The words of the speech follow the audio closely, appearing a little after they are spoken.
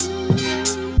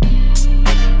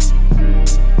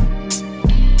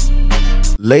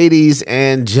Ladies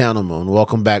and gentlemen,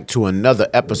 welcome back to another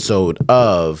episode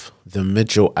of the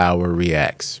Mitchell Hour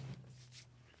Reacts.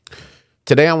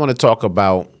 Today I want to talk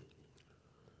about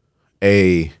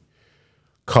a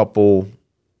couple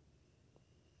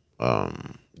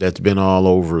that's been all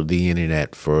over the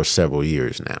internet for several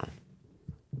years now.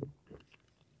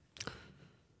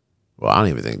 Well, I don't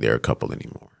even think they're a couple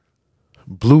anymore.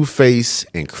 Blueface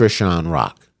and Crisean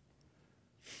Rock.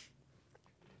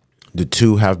 The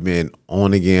two have been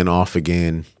on again, off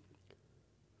again.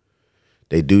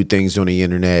 They do things on the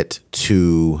internet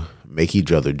to make each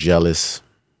other jealous.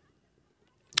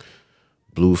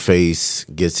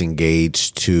 Blueface gets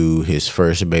engaged to his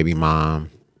first baby mom.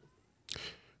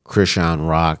 Crisean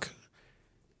Rock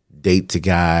dates a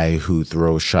guy who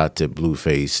throws shots at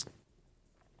Blueface.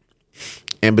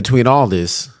 And between all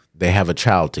this, they have a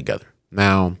child together.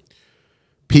 Now,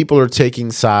 people are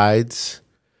taking sides.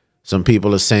 Some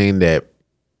people are saying that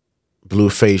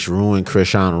Blueface ruined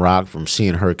Crisean Rock from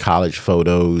seeing her college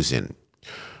photos and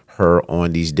her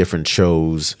on these different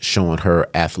shows showing her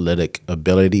athletic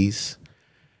abilities.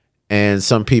 And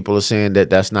some people are saying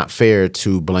that that's not fair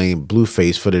to blame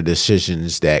Blueface for the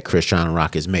decisions that Crisean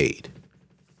Rock has made.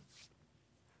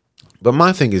 But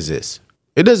my thing is this.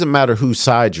 It doesn't matter whose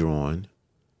side you're on,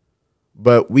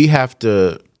 but we have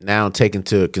to now take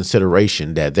into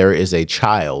consideration that there is a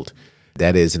child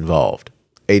that is involved.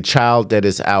 A child that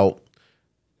is out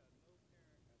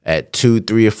at 2,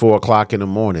 3, or 4 o'clock in the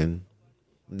morning,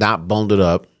 not bundled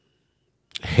up,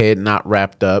 head not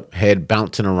wrapped up, head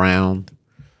bouncing around.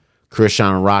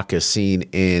 Crisean Rock is seen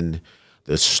in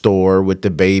the store with the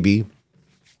baby.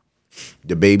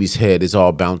 The baby's head is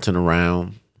all bouncing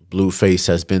around. Blueface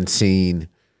has been seen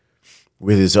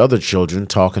with his other children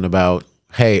talking about,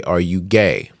 hey, are you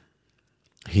gay?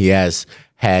 He has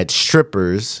had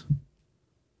strippers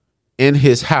in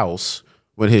his house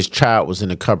when his child was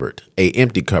in a cupboard, a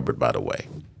empty cupboard, by the way.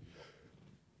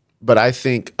 But I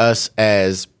think us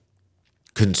as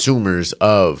consumers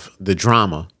of the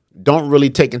drama don't really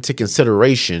take into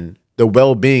consideration the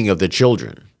well-being of the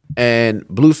children. And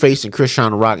Blueface and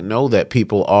Crisean Rock know that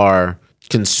people are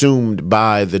consumed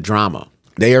by the drama.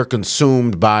 They are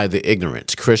consumed by the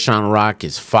ignorance. Crisean Rock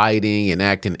is fighting and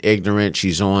acting ignorant.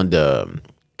 She's on the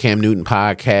Cam Newton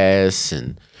podcast,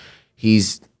 and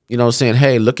he's saying,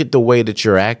 hey, look at the way that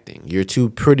you're acting. You're too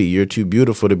pretty. You're too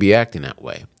beautiful to be acting that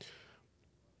way.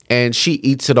 And she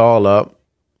eats it all up.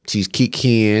 She's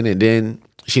kikiing, and then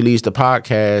she leaves the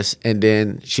podcast, and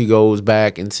then she goes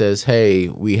back and says, hey,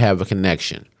 we have a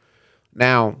connection.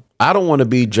 Now, I don't want to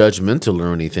be judgmental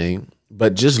or anything,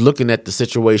 but just looking at the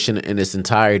situation in its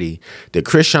entirety, did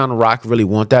Crisean Rock really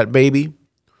want that baby?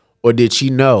 Or did she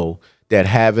know that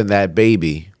having that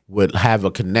baby would have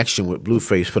a connection with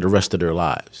Blueface for the rest of their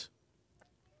lives?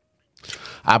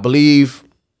 I believe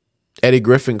Eddie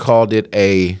Griffin called it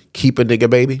a keep a nigga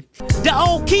baby. The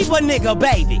old keep a nigga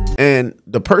baby. And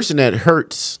the person that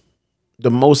hurts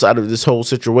the most out of this whole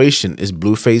situation is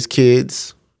Blueface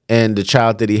kids and the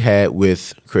child that he had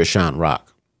with Crisean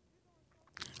Rock.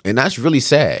 And that's really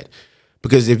sad,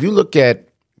 because if you look at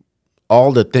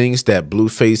all the things that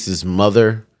Blueface's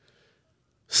mother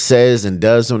says and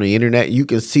does on the internet, you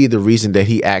can see the reason that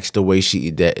he acts the way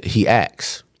that he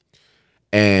acts.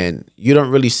 And you don't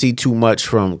really see too much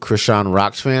from Crisean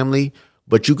Rock's family,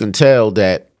 but you can tell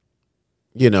that,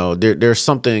 there's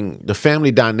something, the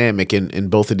family dynamic in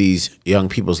both of these young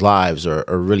people's lives are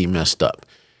really messed up.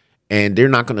 And they're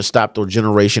not going to stop those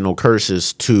generational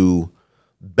curses to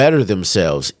better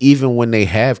themselves, even when they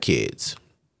have kids.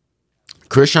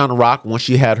 Crisean Rock, once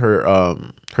she had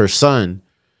her son,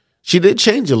 she did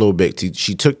change a little bit.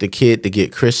 She took the kid to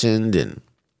get christened, and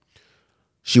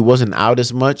she wasn't out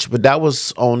as much, but that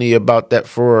was only about that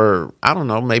for, I don't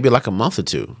know, maybe like a month or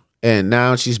two. And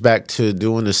now she's back to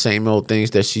doing the same old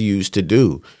things that she used to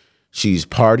do. She's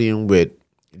partying with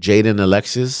Jada and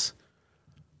Alexis.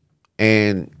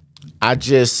 And I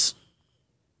just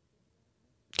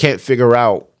can't figure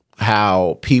out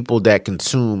how people that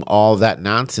consume all that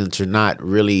nonsense are not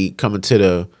really coming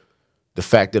to the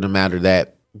fact of the matter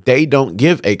that they don't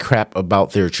give a crap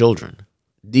about their children.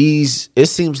 It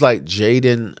seems like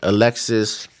Jaden,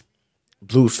 Alexis,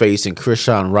 Blueface, and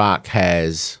Crisean Rock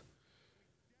has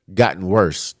gotten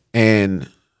worse. And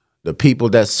the people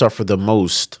that suffer the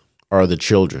most are the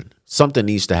children. Something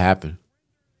needs to happen.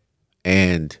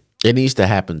 And it needs to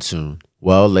happen soon.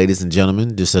 Well, ladies and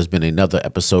gentlemen, this has been another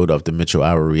episode of the Mitchell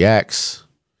Hour Reacts.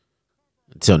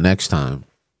 Until next time,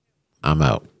 I'm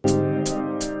out.